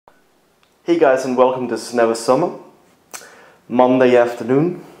Hey guys, and welcome to Never Summer. Monday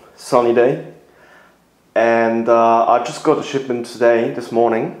afternoon, sunny day, and I just got a shipment this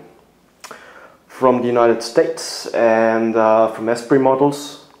morning from the United States and from Esprit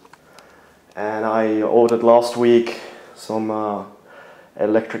Models, and I ordered last week some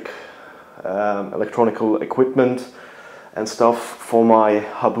electronical equipment and stuff for my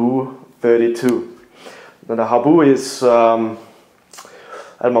Habu32. Now the Habu is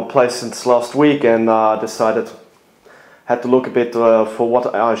at my place since last week, and had to look a bit for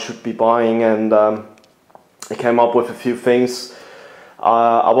what I should be buying, and I came up with a few things.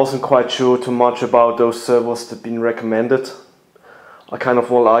 I wasn't quite sure too much about those servos that have been recommended. I kind of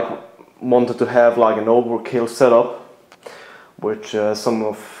wanted to have like an overkill setup, which some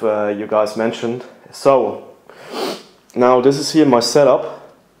of you guys mentioned. So now this is here my setup.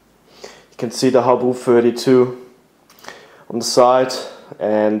 You can see the Habu32 on the side,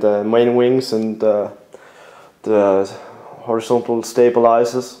 and the main wings and the horizontal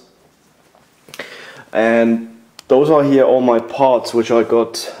stabilizers, and those are here all my parts which I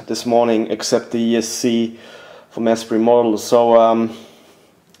got this morning, except the ESC from Esprit Models. So a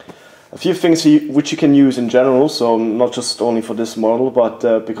few things which you can use in general, so not just only for this model,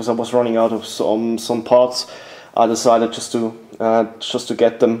 but because I was running out of some parts, I decided just to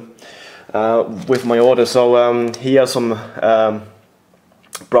get them with my order. So here are some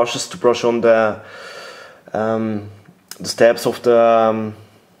brushes to brush on the steps of the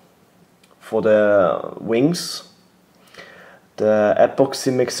for the wings, the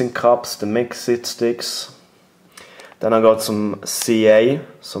epoxy mixing cups, the mix-it sticks. Then I got some CA,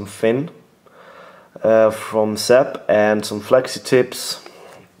 some fin from SEP, and some flexi tips.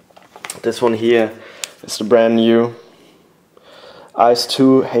 This one here is the brand new Ice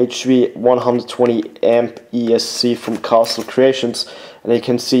 2 HV 120 amp ESC from Castle Creations, and you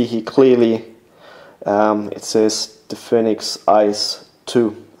can see here clearly it says the Phoenix Ice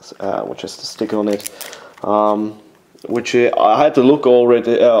 2, which is the sticker on it, which I had to look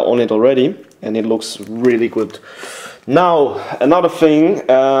on it already, and it looks really good. Now another thing,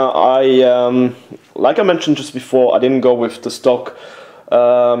 like I mentioned just before, I didn't go with the stock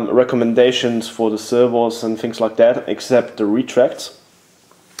recommendations for the servos and things like that, except the retracts.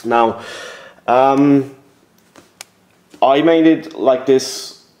 Now I made it like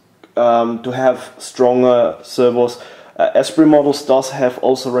this to have stronger servos. Esprit Models does have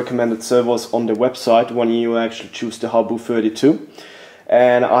also recommended servos on the website when you actually choose the Habu32,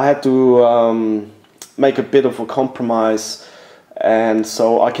 and I had to make a bit of a compromise, and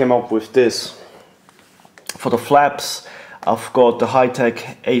so I came up with this. For the flaps, I've got the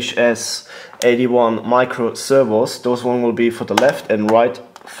high-tech HS81 micro servos. Those one will be for the left and right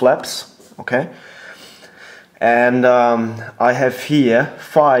flaps, okay? And I have here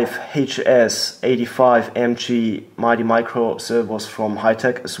 5 HS85 MG Mighty Micro servos from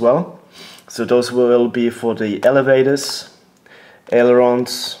high-tech as well. So those will be for the elevators,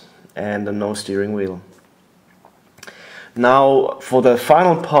 ailerons, and the nose steering wheel. Now for the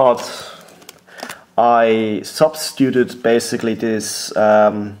final part, I substituted basically this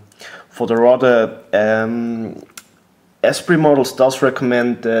for the rudder. Esprit Models does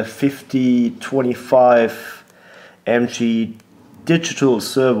recommend the 5025 MG digital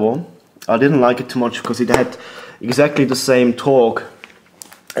servo. I didn't like it too much because it had exactly the same torque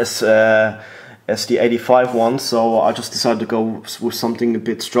as the 85 one, so I just decided to go with something a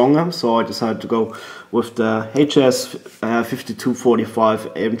bit stronger. So I decided to go with the HS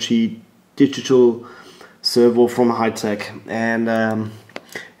 5245 MG digital servo from high-tech, and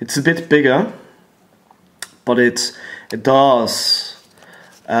it's a bit bigger, but it's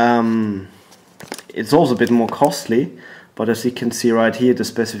also a bit more costly. But as you can see right here, the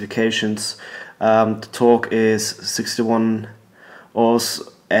specifications, the torque is 61 Oz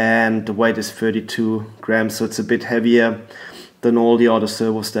and the weight is 32 grams, so it's a bit heavier than all the other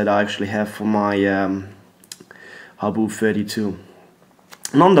servos that I actually have for my Habu32.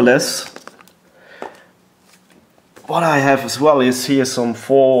 Nonetheless, what I have as well is here some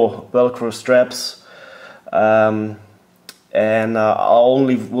 4 Velcro straps, and I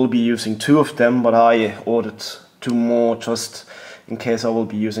only will be using 2 of them, but I ordered 2 more just in case I will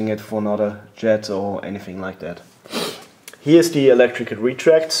be using it for another jet or anything like that. Here's the electrical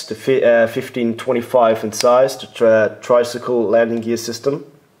retracts, the 1525 in size, the tricycle landing gear system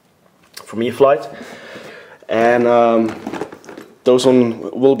from E-Flite, and those one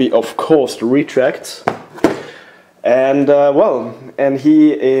will be of course the retracts. And well, and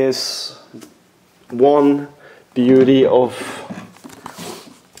here is one beauty of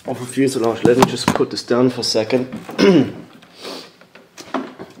a fuselage. Let me just put this down for a second.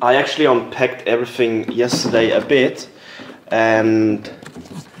 I actually unpacked everything yesterday a bit and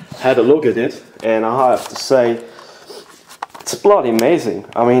had a look at it, and I have to say it's bloody amazing.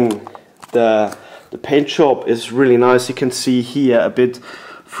 I mean, the paint job is really nice. You can see here a bit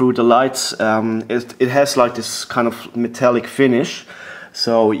through the lights. It has like this kind of metallic finish,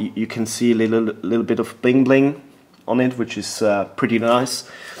 so you can see a little bit of bling bling on it, which is pretty nice,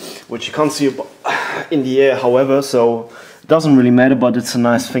 which you can't see in the air, however, so it doesn't really matter, but it's a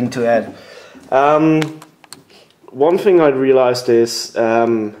nice thing to add. One thing I realized is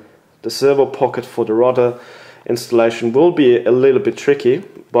the servo pocket for the rudder installation will be a little bit tricky,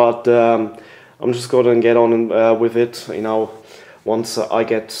 but I'm just going to get on with it, you know, once I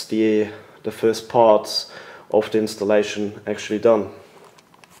get the first parts of the installation actually done.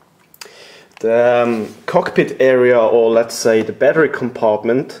 The cockpit area, or let's say the battery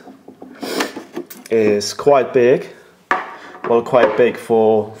compartment, is quite big. Well, quite big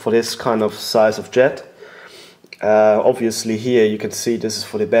for this kind of size of jet. Obviously here you can see this is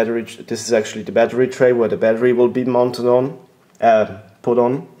for the battery. This is actually the battery tray where the battery will be mounted on, put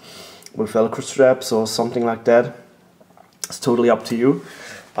on with Velcro straps or something like that. It's totally up to you.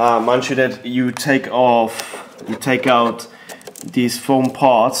 Mind you that you take out these foam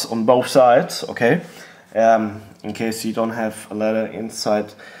parts on both sides, okay? In case you don't have a letter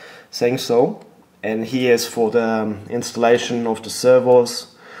inside saying so. And here is for the installation of the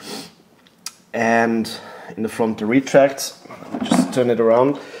servos, and in the front the retracts. Just turn it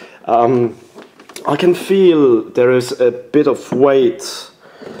around. I can feel there is a bit of weight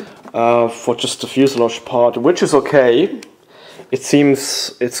for just the fuselage part, which is okay. It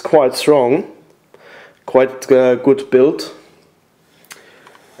seems it's quite strong, quite good build,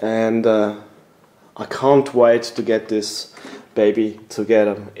 and I can't wait to get this baby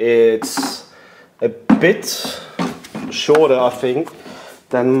together. It's a bit shorter, I think,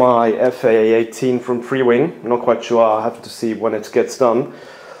 than my FA18 from Freewing. I'm not quite sure, I have to see when it gets done.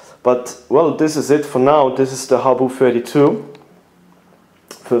 But, well, this is it for now. This is the Habu32.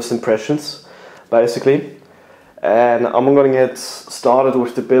 First impressions, basically. And I'm going to get started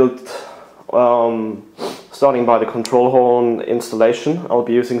with the build, starting by the control horn installation. I'll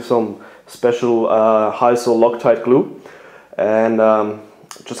be using some special Hyso Loctite glue. And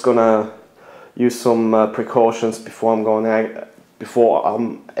just going to use some precautions before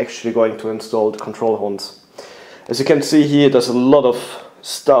I'm actually going to install the control horns. As you can see here, there's a lot of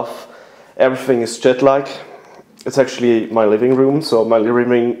stuff. Everything is jet-like. It's actually my living room, so my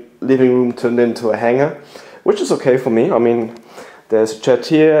living room turned into a hangar, which is okay for me. I mean, there's a jet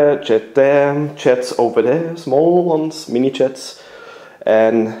here, jet there, jets over there, small ones, mini jets,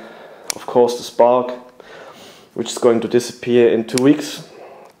 and of course the Spark, which is going to disappear in 2 weeks.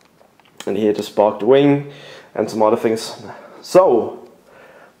 And here to spark the wing and some other things. So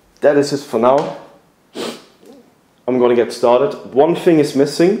that is it for now. I'm going to get started. One thing is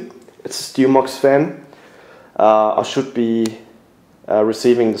missing. It's a SteelMax fan. I should be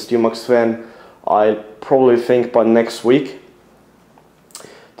receiving the SteelMax fan, I probably think by next week.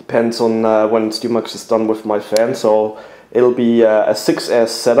 Depends on when SteelMax is done with my fan. So it'll be a 6S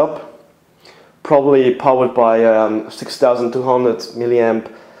setup, probably powered by 6200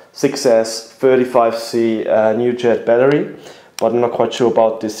 milliamp 6S 35C new jet battery, but I'm not quite sure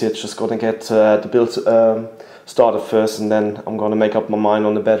about this yet. Just gonna get the build started first, and then I'm gonna make up my mind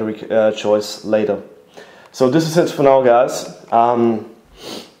on the battery choice later. So this is it for now, guys.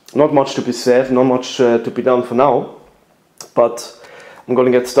 Not much to be said, not much to be done for now, but I'm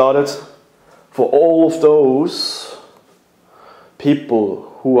gonna get started. For all of those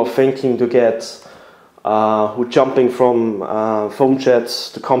people who are thinking to get who jumping from foam jets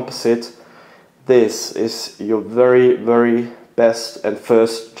to composite, this is your very, very best and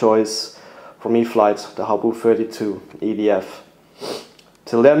first choice from E-Flite, the Habu32 EDF.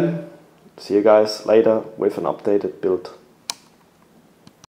 Till then, see you guys later with an updated build.